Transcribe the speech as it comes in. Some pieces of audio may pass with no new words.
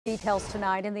Details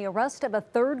tonight in the arrest of a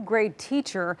third-grade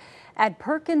teacher at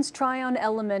Perkins Tryon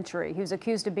Elementary who's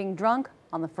accused of being drunk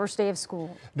on the first day of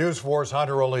school. News 4's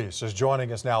Hunter Elise is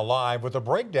joining us now live with a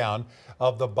breakdown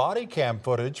of the body cam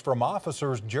footage from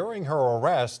officers during her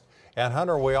arrest. And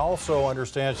Hunter, we also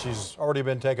understand she's already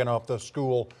been taken off the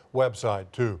school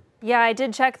website too. Yeah, I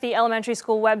did check the elementary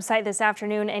school website this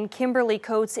afternoon, and Kimberly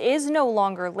Coates is no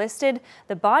longer listed.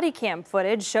 The body cam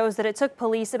footage shows that it took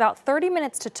police about 30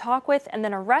 minutes to talk with and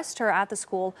then arrest her at the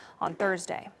school on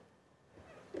Thursday.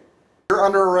 You're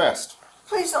under arrest.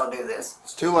 Please don't do this.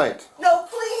 It's too late. No,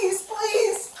 please,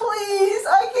 please, please.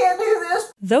 I can't do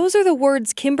this. Those are the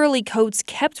words Kimberly Coates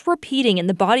kept repeating in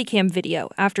the body cam video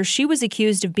after she was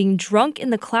accused of being drunk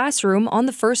in the classroom on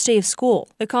the first day of school.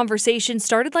 The conversation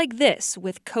started like this,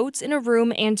 with Coates in a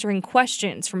room answering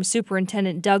questions from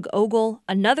Superintendent Doug Ogle,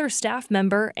 another staff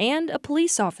member, and a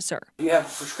police officer. Do you have a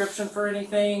prescription for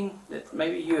anything that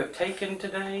maybe you have taken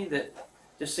today that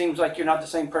just seems like you're not the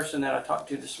same person that I talked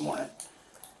to this morning?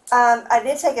 I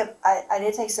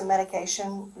did take some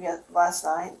medication last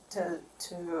night to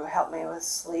help me with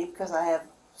sleep because I have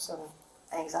some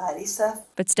anxiety stuff.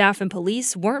 But staff and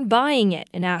police weren't buying it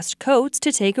and asked Coates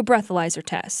to take a breathalyzer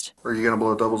test. Are you going to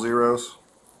blow double zeros?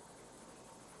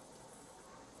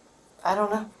 I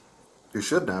don't know. You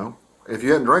should know. If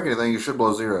you hadn't drank anything, you should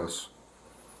blow zeros.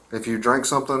 If you drank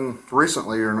something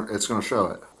recently, it's going to show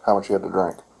it. How much you had to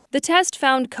drink. The test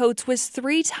found Coates was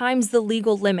 3 times the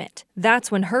legal limit.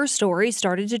 That's when her story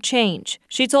started to change.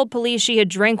 She told police she had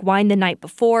drank wine the night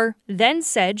before, then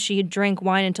said she had drank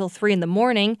wine until 3 in the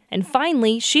morning, and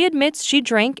finally, she admits she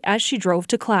drank as she drove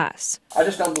to class. I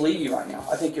just don't believe you right now.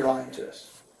 I think you're lying to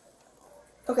us.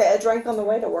 Okay, I drank on the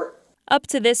way to work. Up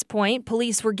to this point,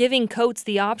 police were giving Coates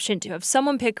the option to have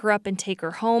someone pick her up and take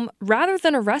her home rather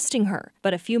than arresting her.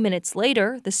 But a few minutes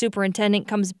later, the superintendent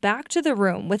comes back to the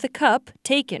room with a cup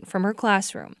taken from her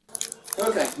classroom.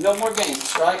 Okay, no more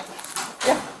games, right?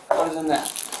 Yeah. What is in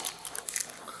that?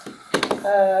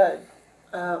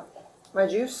 My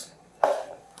juice.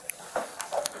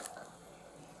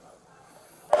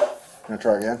 Gonna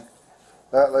try again?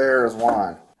 That there is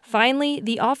wine. Finally,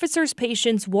 the officer's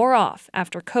patience wore off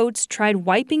after Coates tried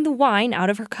wiping the wine out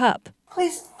of her cup.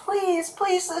 Please, please,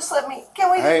 please, just let me.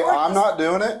 Can we? Hey, I'm not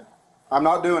doing it. I'm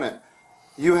not doing it.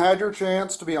 You had your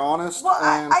chance to be honest. Well,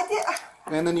 and, I did.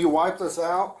 And then you wipe this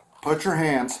out. Put your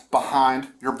hands behind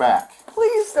your back.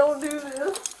 Please don't do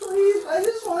this. Please, I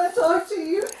just want to talk to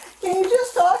you. Can you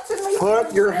just talk to me?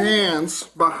 Put your hands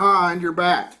behind your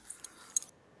back.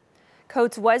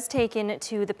 Coates was taken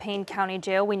to the Payne County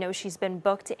Jail. We know she's been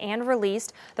booked and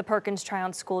released. The Perkins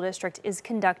Tryon School District is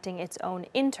conducting its own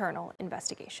internal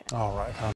investigation. All right.